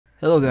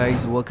Hello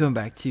guys, welcome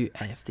back to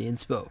NFT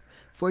Inspo.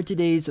 For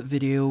today's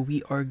video,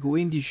 we are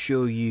going to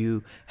show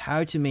you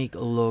how to make a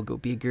logo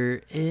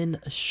bigger in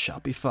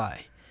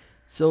Shopify.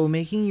 So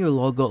making your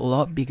logo a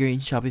lot bigger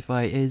in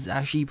Shopify is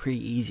actually pretty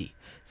easy.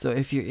 So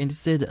if you're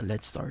interested,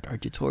 let's start our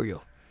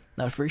tutorial.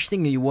 Now, first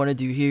thing you want to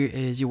do here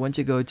is you want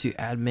to go to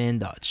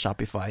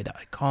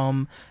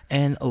admin.shopify.com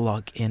and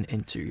log in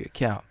into your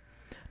account.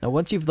 Now,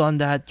 once you've done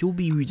that, you'll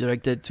be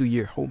redirected to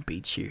your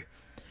homepage here.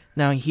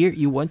 Now here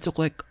you want to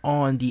click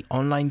on the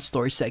online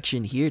store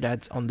section here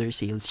that's under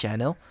sales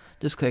channel.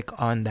 Just click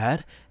on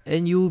that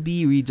and you'll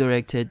be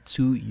redirected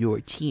to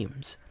your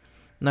teams.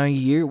 Now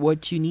here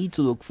what you need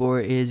to look for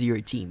is your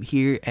team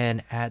here,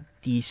 and at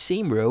the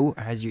same row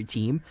as your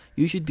team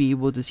you should be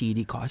able to see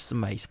the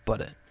customize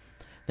button.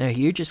 Now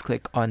here just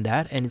click on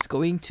that and it's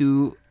going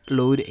to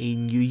load a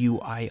new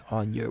UI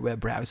on your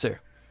web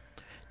browser.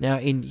 Now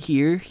in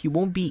here, you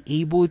won't be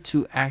able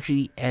to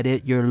actually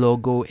edit your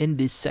logo in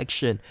this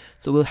section.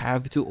 So we'll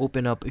have to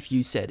open up a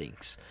few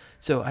settings.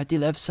 So at the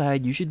left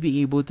side, you should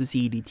be able to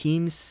see the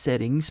Teams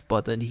Settings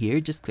button here.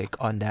 Just click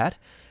on that.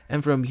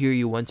 And from here,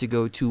 you want to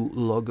go to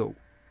Logo.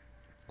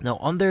 Now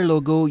under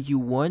Logo, you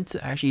want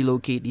to actually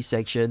locate the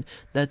section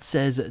that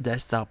says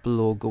Desktop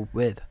Logo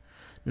Width.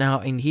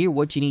 Now in here,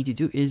 what you need to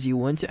do is you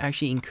want to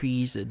actually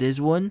increase this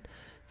one.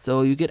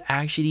 So you could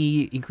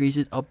actually increase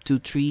it up to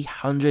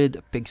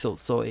 300 pixels.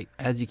 So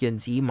as you can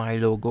see, my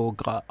logo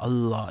got a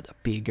lot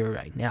bigger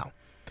right now.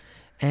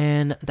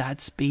 And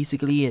that's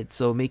basically it.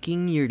 So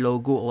making your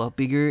logo a lot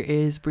bigger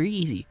is pretty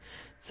easy.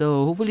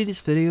 So hopefully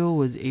this video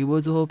was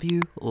able to help you.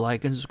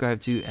 Like and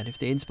subscribe to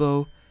NFT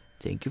Inspo.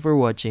 Thank you for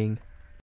watching.